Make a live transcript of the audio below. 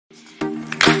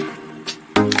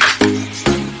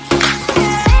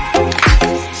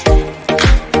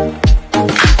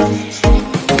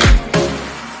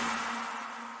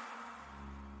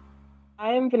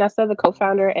Vanessa, the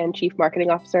co-founder and chief marketing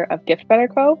officer of Gift Better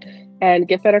Co. And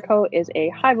Gift Better Co. is a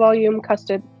high-volume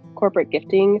custom corporate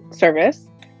gifting service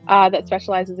that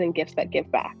specializes in gifts that give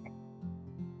back.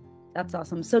 That's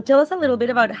awesome. So tell us a little bit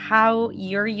about how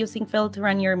you're using Fellow to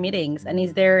run your meetings. And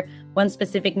is there one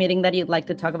specific meeting that you'd like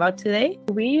to talk about today?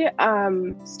 We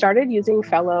started using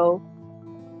Fellow.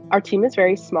 Our team is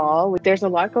very small. There's a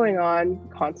lot going on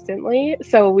constantly.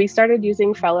 So we started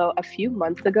using Fellow a few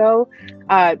months ago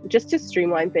just to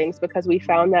streamline things, because we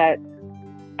found that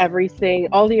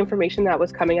all the information that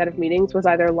was coming out of meetings was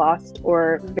either lost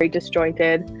or very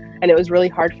disjointed, and it was really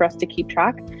hard for us to keep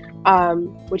track,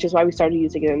 which is why we started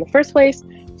using it in the first place.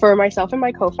 For myself and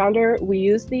my co-founder, we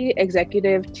use the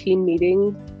executive team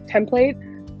meeting template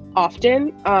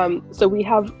often. So we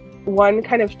have one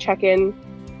kind of check-in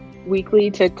weekly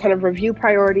to kind of review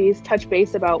priorities, touch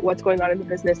base about what's going on in the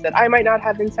business that I might not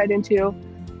have insight into.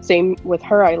 Same with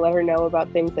her, I let her know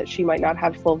about things that she might not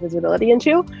have full visibility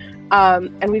into.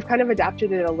 And we've kind of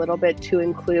adapted it a little bit to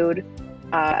include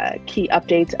key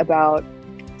updates about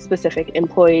specific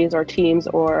employees or teams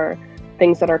or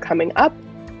things that are coming up.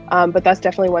 But that's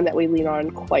definitely one that we lean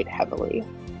on quite heavily.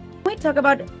 When we talk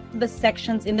about the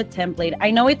sections in the template,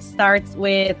 I know it starts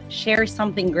with share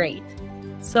something great.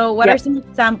 So what are some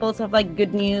examples of like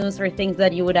good news or things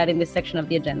that you would add in this section of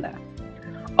the agenda?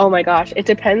 Oh my gosh, it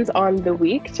depends on the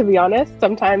week, to be honest.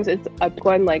 Sometimes it's a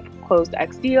one like closed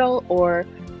X deal or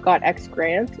got X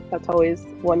grant. That's always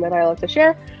one that I love to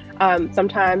share.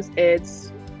 Sometimes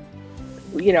it's,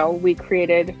 we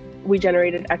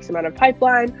generated X amount of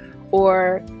pipeline,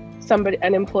 or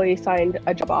an employee signed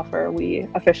a job offer. We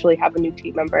officially have a new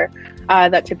team member.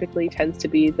 That typically tends to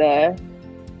be the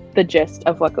gist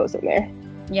of what goes in there.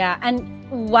 Yeah, and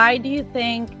why do you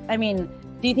think,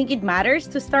 do you think it matters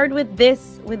to start with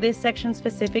this section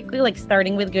specifically, like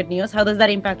starting with good news? How does that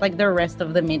impact like the rest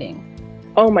of the meeting?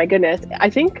 Oh my goodness. I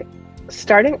think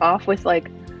starting off with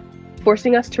like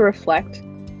forcing us to reflect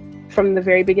from the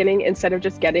very beginning instead of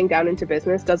just getting down into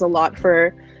business does a lot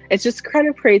it just kind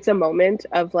of creates a moment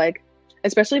of like,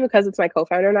 especially because it's my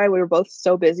co-founder and I, we were both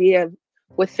so busy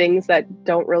with things that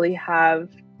don't really have,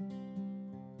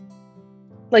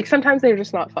 like sometimes they're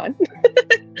just not fun.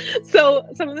 So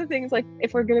some of the things, like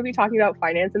if we're going to be talking about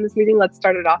finance in this meeting, let's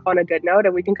start it off on a good note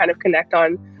and we can kind of connect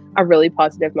on a really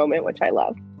positive moment, which I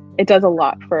love. It does a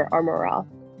lot for our morale.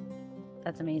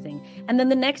 That's amazing. And then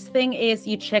the next thing is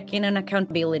you check in on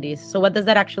accountabilities. So what does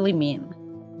that actually mean?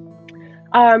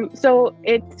 So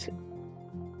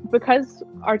because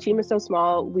our team is so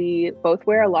small, we both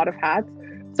wear a lot of hats.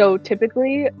 So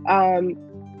typically,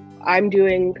 I'm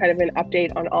doing kind of an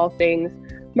update on all things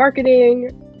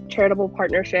marketing, charitable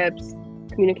partnerships,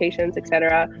 communications,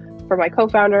 etc. For my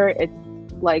co-founder, it's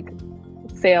like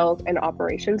sales and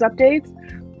operations updates,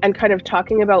 and kind of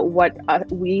talking about what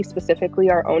we specifically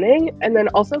are owning. And then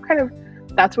also kind of,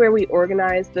 that's where we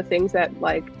organize the things that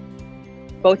like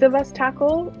both of us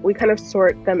tackle. We kind of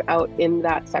sort them out in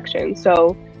that section.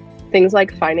 So things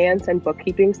like finance and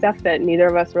bookkeeping stuff that neither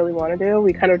of us really want to do,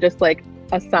 we kind of just like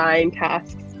assign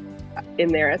tasks in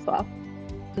there as well.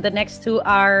 The next two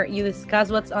are you discuss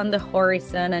what's on the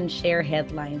horizon and share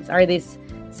headlines. Are these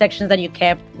sections that you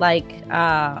kept like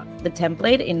the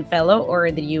template in Fellow,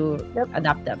 or did you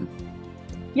adapt them?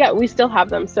 Yeah, we still have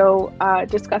them. So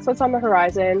discuss what's on the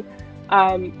horizon.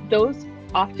 Those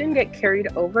often get carried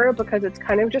over because it's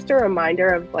kind of just a reminder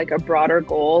of like a broader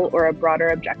goal or a broader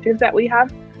objective that we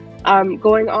have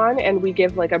going on, and we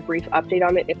give like a brief update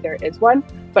on it if there is one,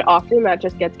 but often that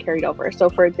just gets carried over. So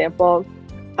for example,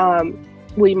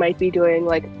 we might be doing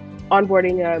like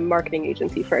onboarding a marketing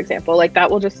agency, for example, like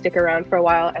that will just stick around for a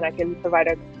while and I can provide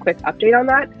a quick update on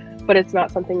that, but it's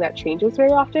not something that changes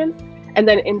very often. And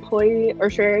then employee or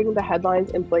sharing the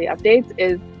headlines employee updates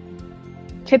is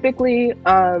typically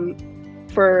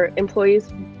for employees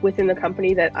within the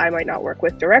company that I might not work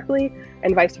with directly,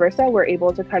 and vice versa. We're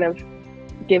able to kind of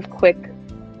give quick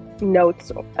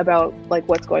notes about like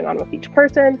what's going on with each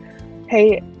person.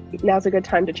 Hey, now's a good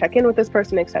time to check in with this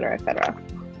person, et cetera, et cetera.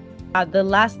 The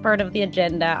last part of the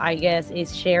agenda, I guess,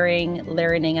 is sharing,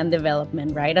 learning, and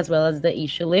development, right? As well as the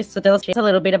issue list. So tell us a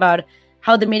little bit about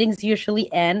how the meetings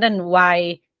usually end and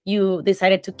why you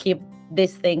decided to keep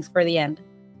these things for the end.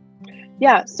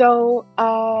 Yeah, so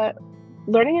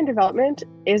learning and development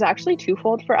is actually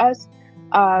twofold for us.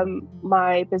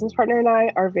 My business partner and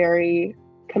I are very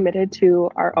committed to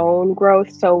our own growth.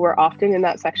 So we're often in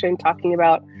that section talking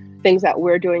about things that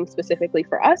we're doing specifically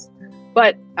for us,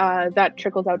 but that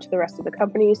trickles out to the rest of the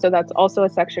company. So that's also a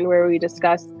section where we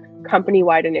discuss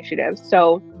company-wide initiatives.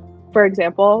 So for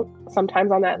example,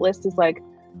 sometimes on that list is like,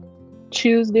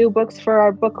 choose new books for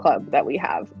our book club that we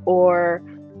have, or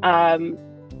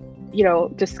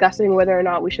Discussing whether or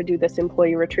not we should do this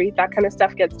employee retreat. That kind of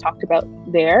stuff gets talked about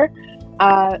there.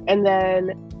 And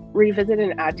then revisit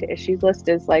and add to issues list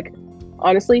is like,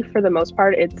 honestly, for the most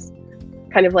part, it's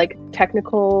kind of like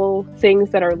technical things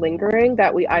that are lingering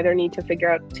that we either need to figure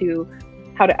out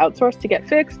how to outsource to get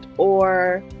fixed,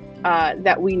 or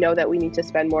that we know that we need to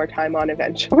spend more time on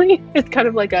eventually. It's kind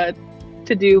of like a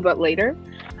to do, but later.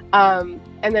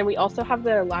 And then we also have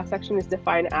the last section is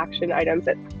define action items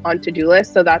on to-do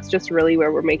list. So that's just really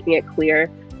where we're making it clear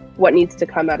what needs to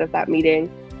come out of that meeting,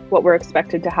 what we're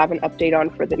expected to have an update on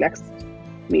for the next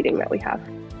meeting that we have.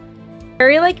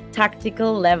 Very like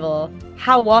tactical level,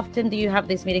 how often do you have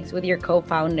these meetings with your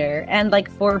co-founder? And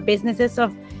like for businesses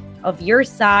of your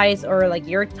size or like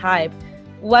your type,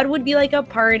 what would be like a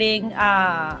parting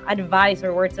advice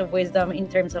or words of wisdom in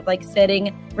terms of like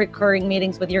setting recurring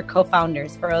meetings with your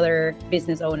co-founders for other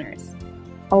business owners?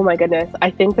 Oh my goodness.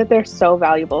 I think that they're so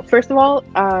valuable. First of all,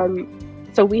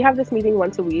 so we have this meeting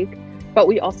once a week, but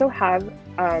we also have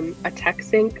a tech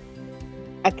sync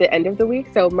at the end of the week.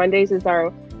 So Mondays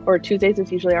or Tuesdays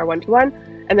is usually our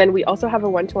one-to-one. And then we also have a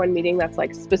one-to-one meeting that's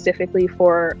like specifically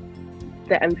for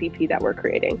the MVP that we're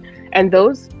creating. And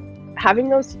having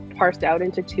those parsed out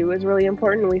into two is really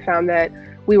important. We found that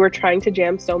we were trying to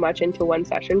jam so much into one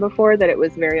session before that it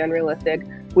was very unrealistic.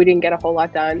 We didn't get a whole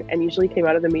lot done and usually came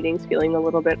out of the meetings feeling a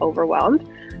little bit overwhelmed.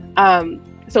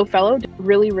 So Fellow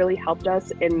really, really helped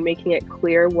us in making it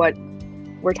clear what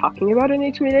we're talking about in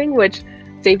each meeting, which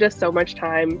saved us so much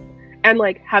time. And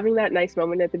like having that nice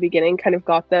moment at the beginning kind of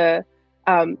got the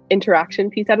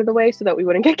interaction piece out of the way so that we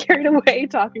wouldn't get carried away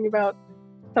talking about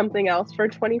something else for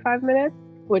 25 minutes,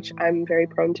 which I'm very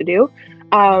prone to do.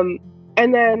 And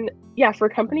then, for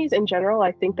companies in general,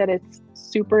 I think that it's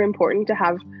super important to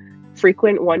have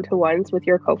frequent one-to-ones with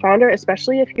your co-founder,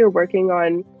 especially if you're working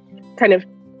on kind of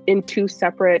in two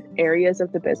separate areas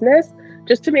of the business,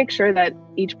 just to make sure that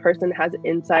each person has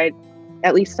insight,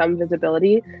 at least some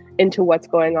visibility into what's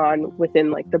going on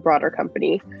within like the broader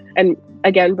company. And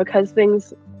again, because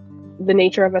the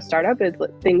nature of a startup is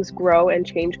things grow and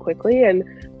change quickly, and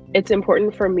it's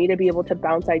important for me to be able to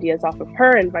bounce ideas off of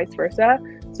her and vice versa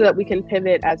so that we can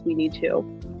pivot as we need to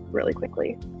really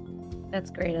quickly. That's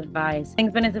great advice.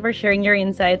 Thanks, Vanessa, for sharing your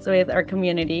insights with our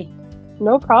community.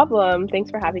 No problem.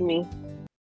 Thanks for having me.